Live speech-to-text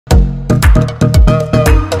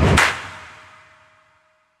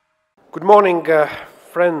Good morning,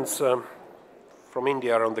 friends from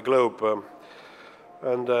India around the globe.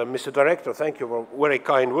 Mr. Director, thank you for very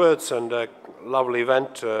kind words and a lovely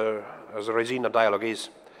event as the Raisina Dialogue is.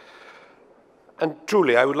 And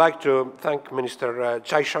truly, I would like to thank Minister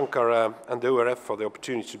Jaishankar and the ORF for the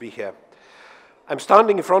opportunity to be here. I'm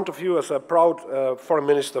standing in front of you as a proud foreign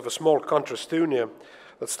minister of a small country, Estonia,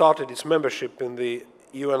 that started its membership in the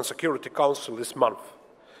UN Security Council this month.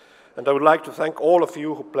 And I would like to thank all of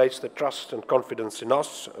you who placed the trust and confidence in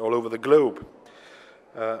us all over the globe.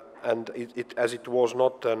 As it was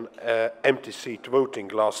not an empty seat voting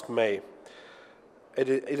last May. It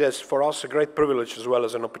is for us a great privilege as well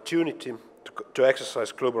as an opportunity to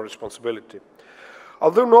exercise global responsibility.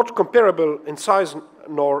 Although not comparable in size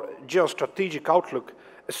nor geostrategic outlook,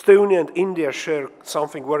 Estonia and India share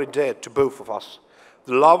something very dear to both of us,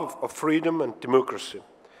 the love of freedom and democracy.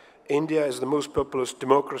 India is the most populous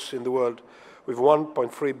democracy in the world with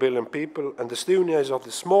 1.3 billion people, and Estonia is of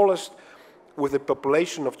the smallest with a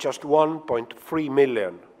population of just 1.3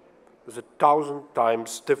 million. There's 1,000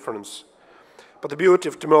 times difference. But the beauty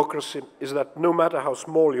of democracy is that no matter how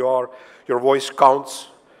small you are, your voice counts,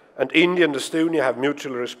 and India and Estonia have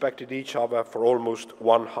mutually respected each other for almost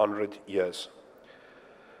 100 years.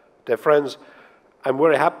 Dear friends, I'm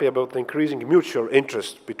very happy about the increasing mutual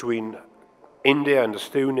interest between India and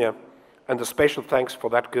Estonia, and a special thanks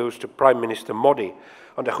for that goes to Prime Minister Modi,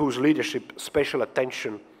 under whose leadership special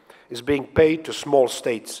attention is being paid to small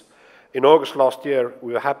states. In August last year,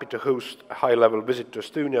 we were happy to host a high-level visit to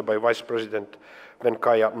Estonia by Vice President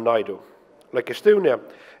Venkaya Naidu. Like Estonia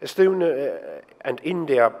and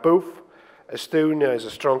India both, Estonia is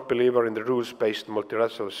a strong believer in the rules-based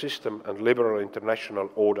multilateral system and liberal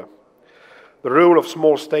international order. The role of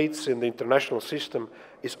small states in the international system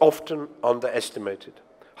is often underestimated.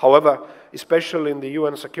 However, especially in the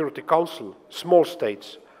UN Security Council, small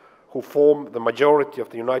states, who form the majority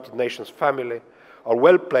of the United Nations family, are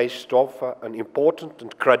well placed to offer an important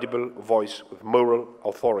and credible voice with moral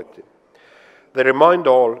authority. They remind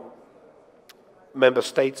all member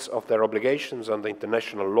states of their obligations under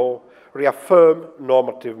international law, reaffirm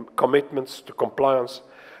normative commitments to compliance,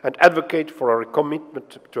 and advocate for a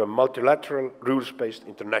recommitment to a multilateral, rules-based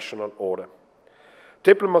international order.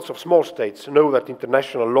 Diplomats of small states know that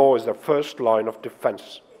international law is their first line of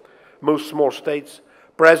defense. Most small states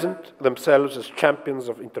present themselves as champions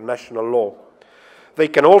of international law. They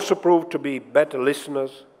can also prove to be better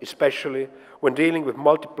listeners, especially when dealing with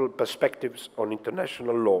multiple perspectives on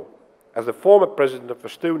international law. As the former president of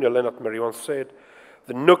Estonia, Lennart Meri, once said,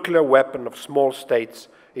 the nuclear weapon of small states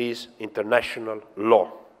is international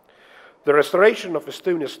law. The restoration of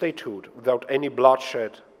Estonia's statehood without any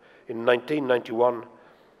bloodshed in 1991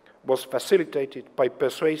 was facilitated by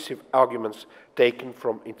persuasive arguments taken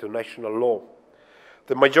from international law.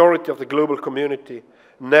 The majority of the global community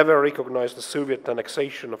never recognized the Soviet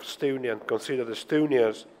annexation of Estonia and considered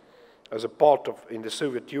Estonia as a part of in the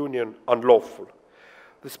Soviet Union unlawful.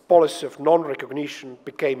 This policy of non-recognition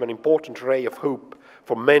became an important ray of hope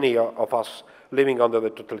for many of us living under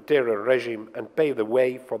the totalitarian regime and paved the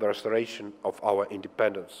way for the restoration of our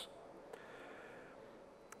independence.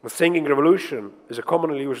 The Singing Revolution is a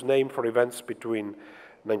commonly used name for events between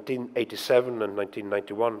 1987 and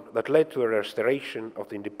 1991 that led to the restoration of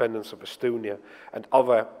the independence of Estonia and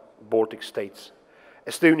other Baltic states.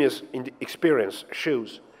 Estonia's experience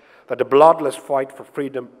shows that a bloodless fight for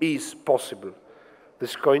freedom is possible.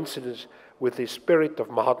 This coincides with the spirit of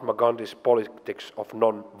Mahatma Gandhi's politics of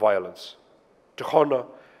non-violence. To honor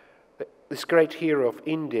this great hero of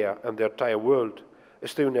India and the entire world,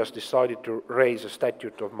 Estonia has decided to raise a statue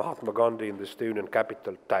of Mahatma Gandhi in the Estonian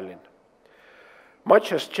capital, Tallinn. Much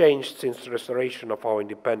has changed since the restoration of our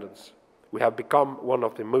independence. We have become one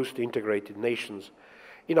of the most integrated nations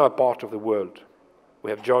in our part of the world. We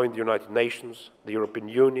have joined the United Nations, the European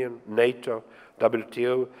Union, NATO,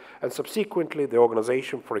 WTO, and subsequently the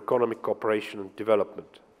Organization for Economic Cooperation and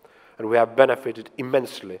Development. And we have benefited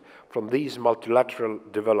immensely from these multilateral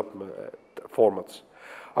development formats.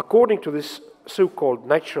 According to this so-called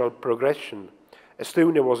natural progression,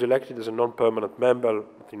 Estonia was elected as a non-permanent member of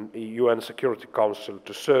the UN Security Council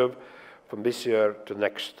to serve from this year to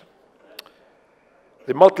next.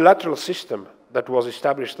 The multilateral system that was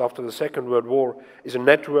established after the Second World War is a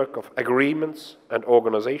network of agreements and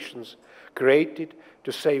organizations created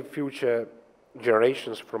to save future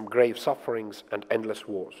generations from grave sufferings and endless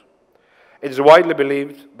wars. It is widely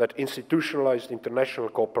believed that institutionalized international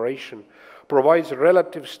cooperation provides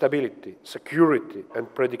relative stability, security, and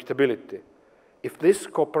predictability. If this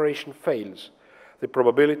cooperation fails, the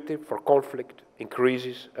probability for conflict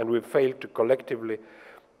increases, and we fail to collectively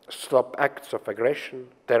stop acts of aggression,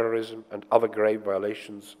 terrorism, and other grave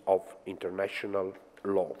violations of international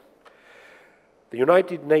law. The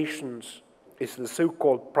United Nations is the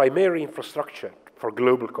so-called primary infrastructure for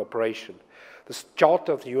global cooperation. The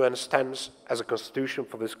Charter of the UN stands as a constitution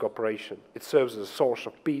for this cooperation. It serves as a source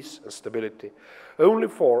of peace and stability, only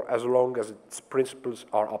for as long as its principles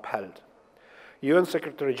are upheld. UN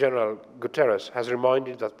Secretary General Guterres has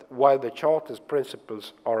reminded that while the Charter's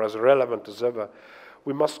principles are as relevant as ever,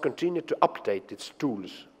 we must continue to update its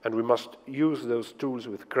tools, and we must use those tools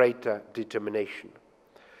with greater determination.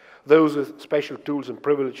 Those with special tools and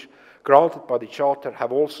privilege granted by the Charter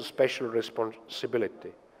have also special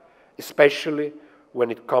responsibility, especially when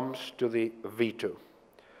it comes to the veto.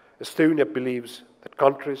 Estonia believes that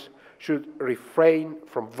countries should refrain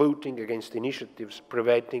from voting against initiatives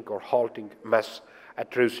preventing or halting mass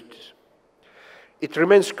atrocities. It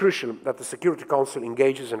remains crucial that the Security Council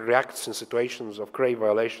engages and reacts in situations of grave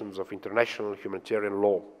violations of international humanitarian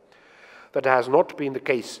law. That has not been the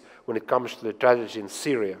case when it comes to the tragedy in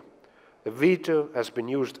Syria. The veto has been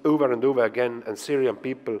used over and over again, and Syrian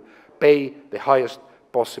people pay the highest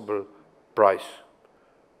possible price.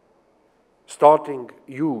 Starting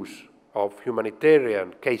use of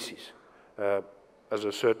humanitarian cases as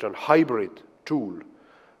a certain hybrid tool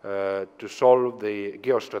to solve the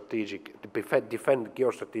defend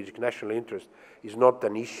geostrategic national interest is not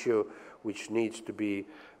an issue which needs to be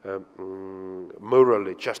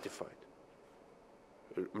morally justified.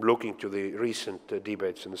 Looking to the recent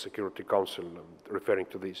debates in the Security Council, referring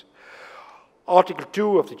to these. Article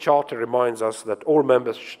 2 of the Charter reminds us that all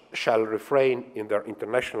members shall refrain in their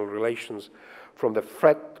international relations from the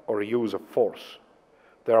threat or use of force.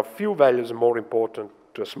 There are few values more important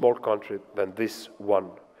to a small country than this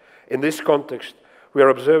one. In this context, we are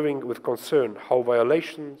observing with concern how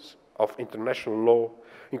violations of international law,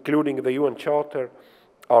 including the UN Charter,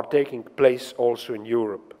 are taking place also in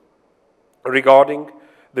Europe. Regarding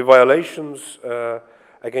the violations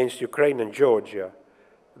against Ukraine and Georgia,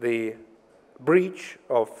 the breach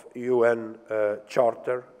of UN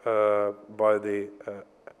Charter by the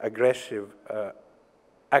aggressive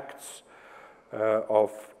acts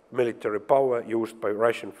of military power used by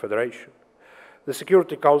Russian Federation. The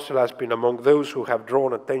Security Council has been among those who have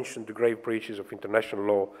drawn attention to grave breaches of international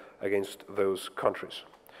law against those countries.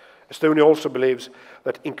 Estonia also believes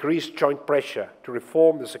that increased joint pressure to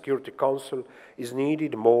reform the Security Council is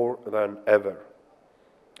needed more than ever.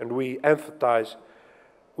 And we empathize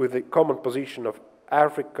with the common position of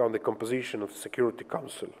Africa on the composition of the Security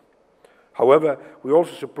Council. However, we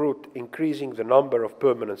also support increasing the number of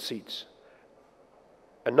permanent seats.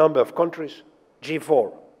 A number of countries,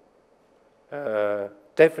 G4,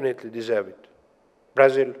 definitely deserve it.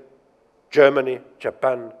 Brazil, Germany,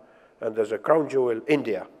 Japan, and there's a crown jewel,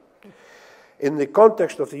 India. In the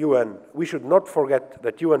context of the UN, we should not forget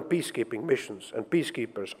that UN peacekeeping missions and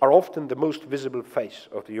peacekeepers are often the most visible face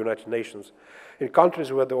of the United Nations in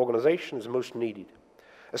countries where the organization is most needed.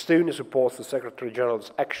 Estonia supports the Secretary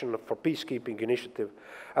General's Action for Peacekeeping initiative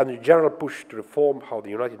and the general push to reform how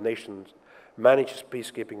the United Nations manages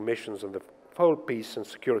peacekeeping missions and the whole peace and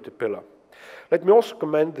security pillar. Let me also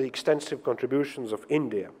commend the extensive contributions of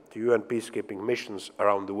India to UN peacekeeping missions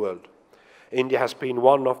around the world. India has been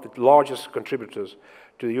one of the largest contributors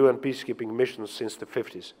to the UN peacekeeping missions since the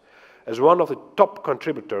 50s. As one of the top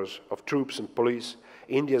contributors of troops and police,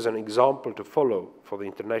 India is an example to follow for the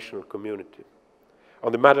international community.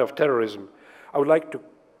 On the matter of terrorism, I would like to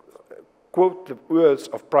quote the words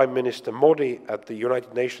of Prime Minister Modi at the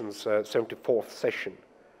United Nations 74th session.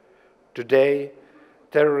 Today,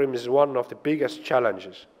 terrorism is one of the biggest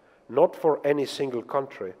challenges, not for any single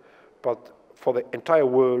country, but for the entire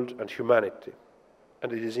world and humanity.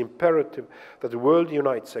 And it is imperative that the world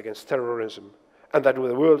unites against terrorism and that the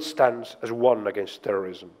world stands as one against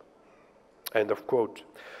terrorism. End of quote.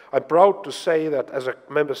 I'm proud to say that as a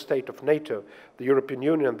member state of NATO, the European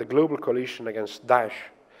Union and the global coalition against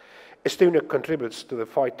Daesh, Estonia contributes to the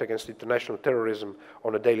fight against international terrorism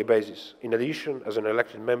on a daily basis. In addition, as an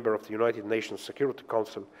elected member of the United Nations Security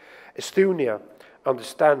Council, Estonia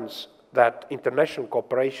understands that international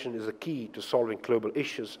cooperation is the key to solving global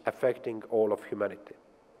issues affecting all of humanity.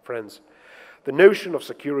 Friends, the notion of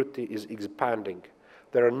security is expanding.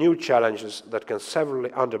 There are new challenges that can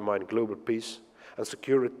severely undermine global peace and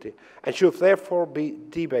security and should therefore be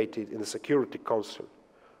debated in the Security Council.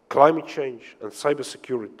 Climate change and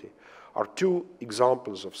cybersecurity are two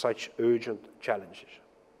examples of such urgent challenges.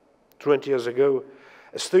 20 years ago,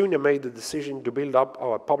 Estonia made the decision to build up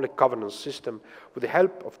our public governance system with the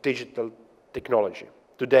help of digital technology.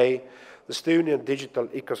 Today, the Estonian digital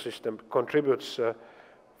ecosystem contributes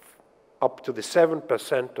up to the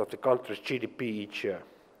 7% of the country's GDP each year.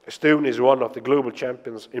 Estonia is one of the global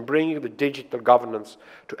champions in bringing the digital governance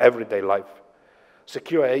to everyday life.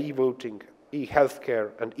 Secure e-voting,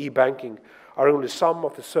 e-healthcare and e-banking are only some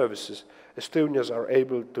of the services Estonians are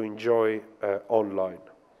able to enjoy online.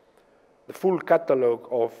 The full catalogue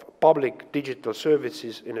of public digital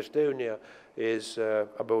services in Estonia is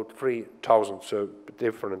about 3,000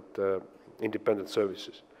 different independent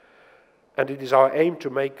services. And it is our aim to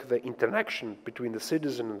make the interaction between the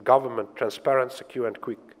citizen and government transparent, secure and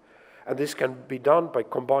quick. And this can be done by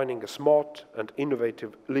combining a smart and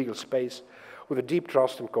innovative legal space with a deep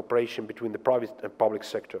trust and cooperation between the private and public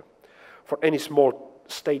sector. For any small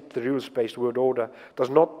state, the rules-based world order does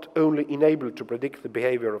not only enable to predict the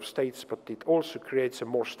behavior of states, but it also creates a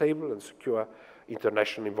more stable and secure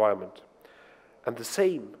international environment. And the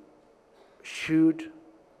same should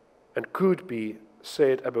and could be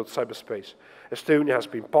said about cyberspace. Estonia has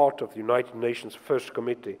been part of the United Nations First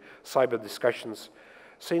Committee cyber discussions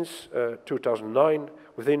since 2009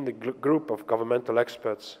 within the group of governmental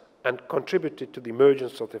experts and contributed to the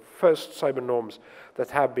emergence of the first cyber norms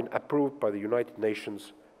that have been approved by the United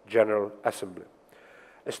Nations General Assembly.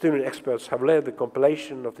 Estonian experts have led the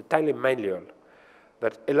compilation of the Tallinn manual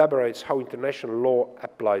that elaborates how international law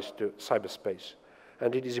applies to cyberspace.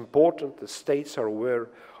 And it is important that states are aware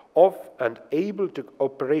of and able to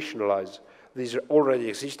operationalize these already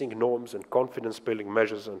existing norms and confidence-building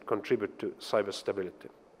measures and contribute to cyber stability.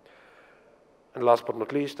 And last but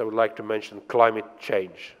not least, I would like to mention climate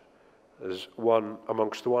change as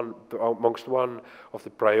amongst one of the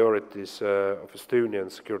priorities of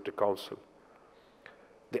Estonian Security Council.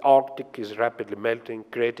 The Arctic is rapidly melting,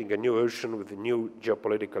 creating a new ocean with new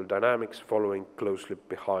geopolitical dynamics following closely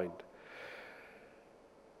behind.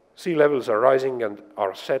 Sea levels are rising and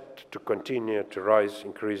are set to continue to rise,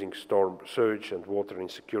 increasing storm surge and water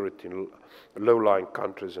insecurity in low-lying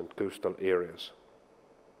countries and coastal areas.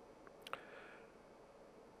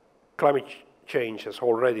 Climate change has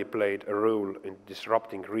already played a role in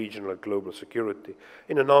disrupting regional and global security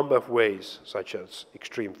in a number of ways, such as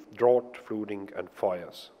extreme drought, flooding, and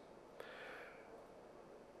fires.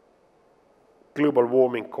 Global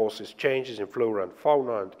warming causes changes in flora and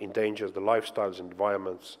fauna and endangers the lifestyles and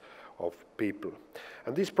environments of people.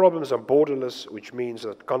 And these problems are borderless, which means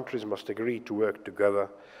that countries must agree to work together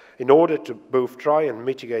in order to both try and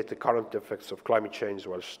mitigate the current effects of climate change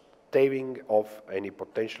while staving off any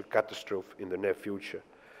potential catastrophe in the near future.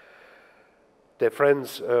 Dear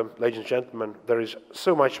friends, ladies and gentlemen, there is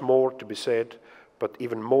so much more to be said, but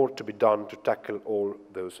even more to be done to tackle all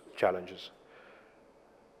those challenges.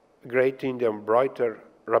 Great Indian writer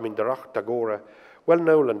Rabindranath Tagore, well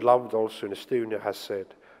known and loved also in Estonia, has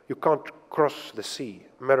said, "You can't cross the sea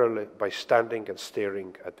merely by standing and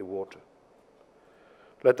staring at the water."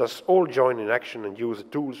 Let us all join in action and use the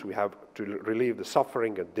tools we have to relieve the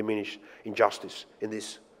suffering and diminish injustice in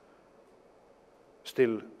this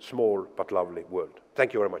still small but lovely world.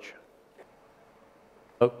 Thank you very much.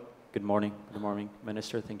 Hello. Good morning. Good morning,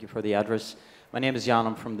 Minister. Thank you for the address. My name is Jan.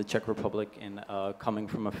 I'm from the Czech Republic, and coming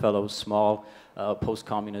from a fellow small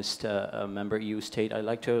post-communist member EU state, I'd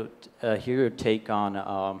like to hear your take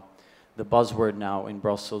on the buzzword now in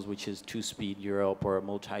Brussels, which is two-speed Europe or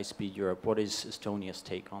multi-speed Europe. What is Estonia's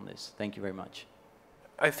take on this? Thank you very much.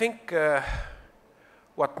 I think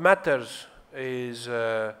what matters is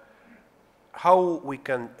how we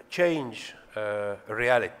can change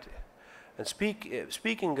reality. And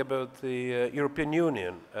speaking about the European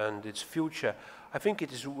Union and its future, I think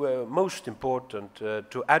it is most important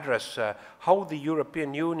to address how the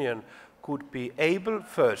European Union could be able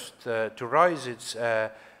first to rise its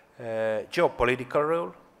geopolitical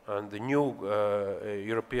role, and the new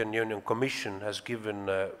European Union Commission has given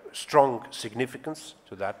strong significance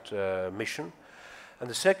to that mission.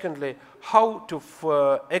 And secondly, how to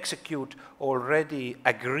execute already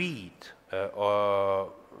agreed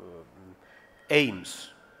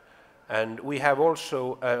aims. And we have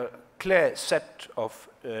also a clear set of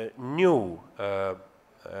new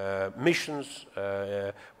missions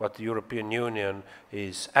what the European Union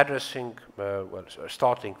is addressing, well,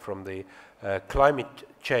 starting from the climate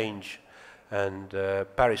change and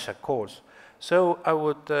Paris Accords. So I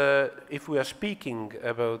would, if we are speaking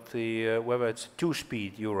about the whether it's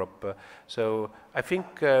two-speed Europe, so I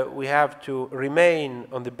think we have to remain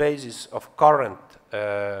on the basis of current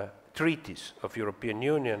treaties of European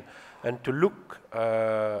Union and to look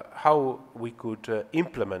how we could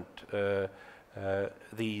implement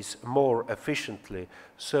these more efficiently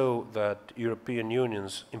so that European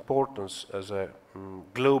Union's importance as a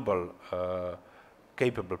global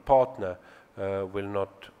capable partner will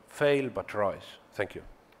not fail but rise. Thank you.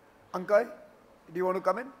 Ankai, do you want to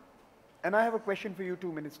come in? And I have a question for you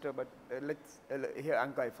too, Minister, but let's hear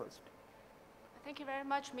Ankai first. Thank you very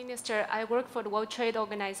much, Minister. I work for the World Trade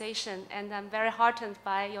Organization, and I'm very heartened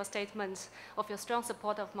by your statement of your strong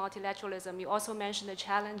support of multilateralism. You also mentioned the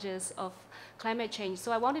challenges of climate change.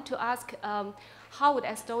 So I wanted to ask, how would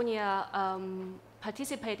Estonia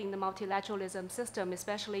participate in the multilateralism system,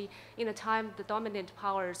 especially in a time the dominant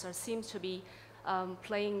powers seem to be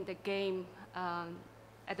playing the game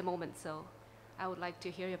at the moment? So I would like to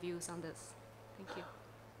hear your views on this. Thank you.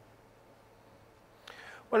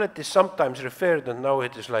 Well, it is sometimes referred, and now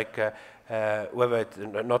it is like, whether it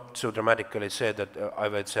not so dramatically said that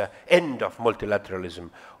either it's an end of multilateralism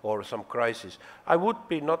or some crisis. I would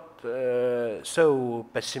be not so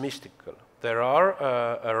pessimistic. There are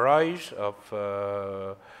a rise of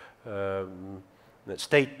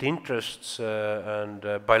state interests and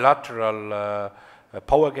bilateral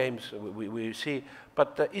power games we see,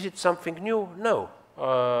 but is it something new? No.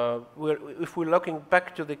 If we're looking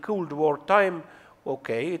back to the Cold War time,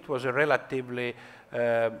 okay, it was a relatively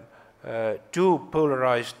two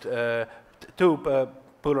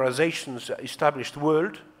polarizations established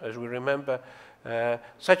world, as we remember.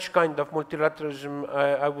 Such kind of multilateralism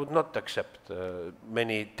I would not accept.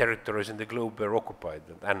 Many territories in the globe were occupied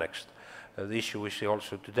and annexed. The issue we see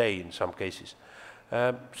also today in some cases.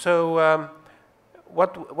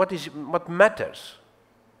 What matters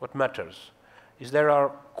is there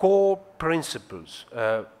are core principles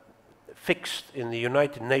fixed in the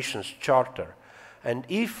United Nations Charter, and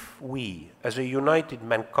if we, as a united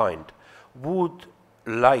mankind, would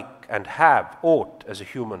like and ought as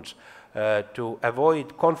humans to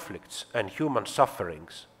avoid conflicts and human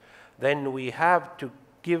sufferings, then we have to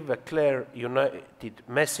give a clear united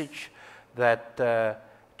message that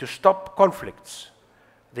to stop conflicts,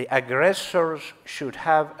 the aggressors should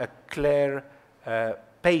have a clear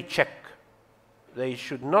paycheck. They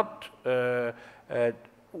should not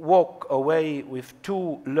walk away with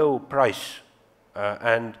too low price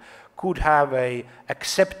and could have a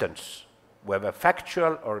acceptance, whether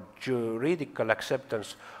factual or juridical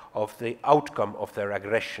acceptance of the outcome of their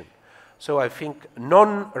aggression. So I think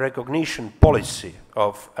non-recognition policy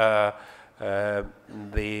of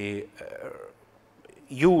the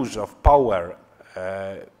use of power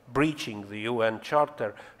breaching the UN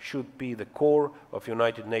Charter should be the core of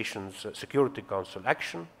United Nations Security Council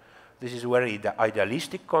action. This is a very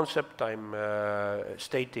idealistic concept I'm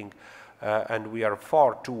stating, and we are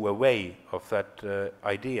far too away of that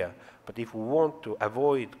idea. But if we want to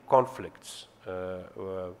avoid conflicts,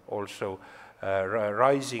 also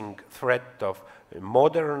rising threat of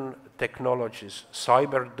modern technologies,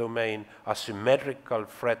 cyber domain, asymmetrical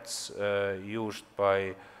threats used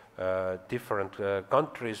by different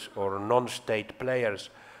countries or non-state players,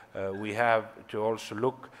 we have to also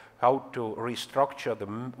look how to restructure the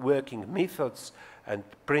working methods and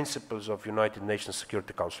principles of United Nations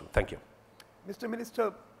Security Council. Thank you. Mr.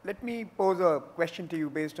 Minister, let me pose a question to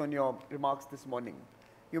you based on your remarks this morning.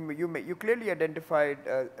 You clearly identified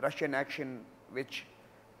Russian action which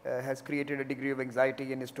has created a degree of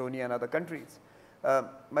anxiety in Estonia and other countries.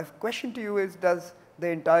 My question to you is, does the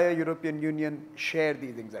entire European Union share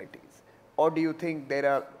these anxieties? Or do you think there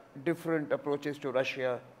are different approaches to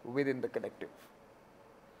Russia within the collective?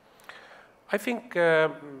 I think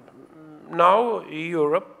now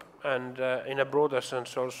Europe, and in a broader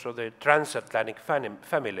sense also the transatlantic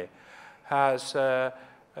family, has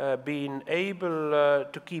been able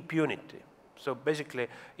to keep unity. So basically,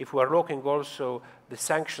 if we are looking also the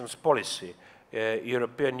sanctions policy,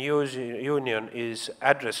 European Union is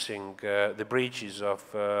addressing the breaches of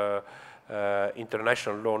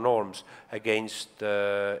international law norms against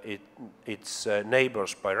its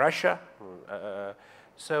neighbors by Russia.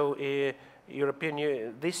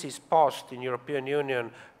 This is passed in European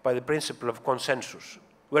Union by the principle of consensus.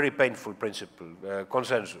 Very painful principle,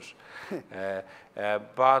 consensus.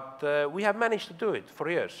 But we have managed to do it for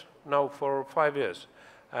years, now for 5 years.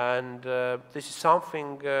 And this is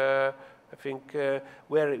something, I think,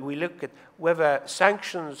 where we look at whether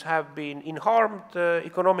sanctions have been harmed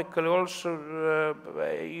economically also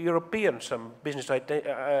European, some business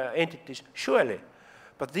entities, surely.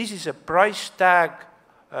 But this is a price tag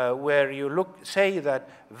where you say that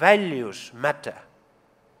values matter,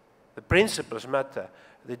 the principles matter,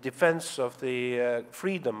 the defense of the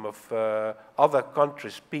freedom of other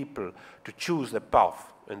countries' people to choose the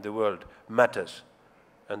path in the world matters.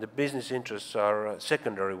 And the business interests are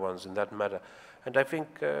secondary ones in that matter. And I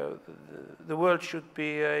think the world should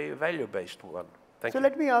be a value-based one. Thank you. So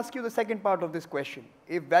let me ask you the second part of this question.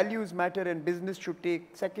 If values matter and business should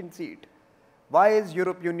take second seat, why is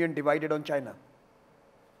European Union divided on China?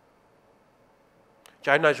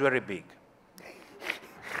 China is very big.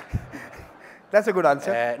 That's a good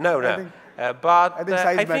answer. No. But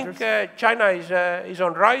I think China is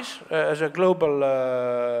on rise as a global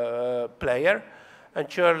player, and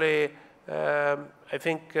surely I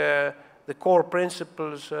think the core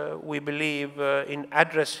principles we believe in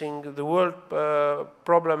addressing the world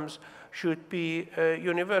problems should be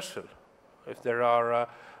universal. If there are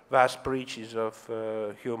vast breaches of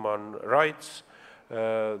human rights,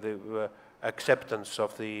 the acceptance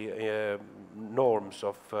of the norms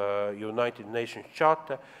of United Nations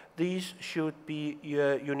Charter, these should be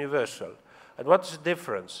universal. And what's the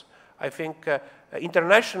difference? I think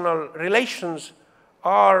international relations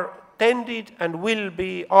are tended and will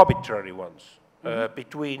be arbitrary ones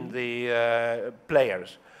between the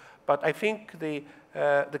players. But I think the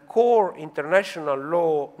core international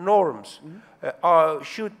law norms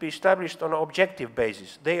should be established on an objective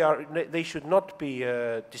basis. They should not be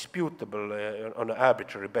disputable on an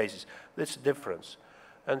arbitrary basis. That's the difference.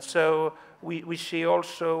 And so we see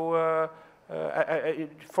also,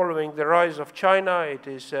 following the rise of China, it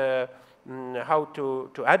is how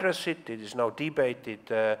to address it. It is now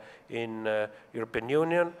debated in European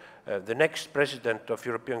Union. The next president of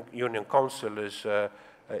European Union Council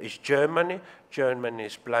is Germany. Germany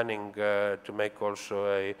is planning to make also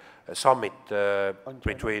a summit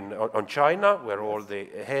on China, where all the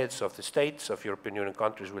heads of the states of European Union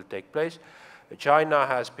countries will take place. China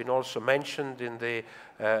has been also mentioned in the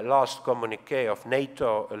last communique of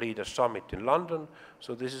NATO Leaders Summit in London.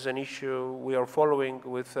 So this is an issue we are following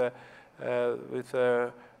with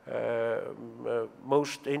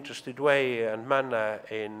most interested way and manner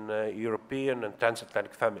in European and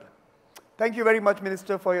transatlantic family. Thank you very much,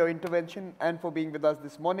 Minister, for your intervention and for being with us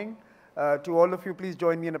this morning. To all of you, please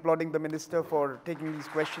join me in applauding the Minister for taking these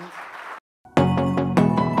questions.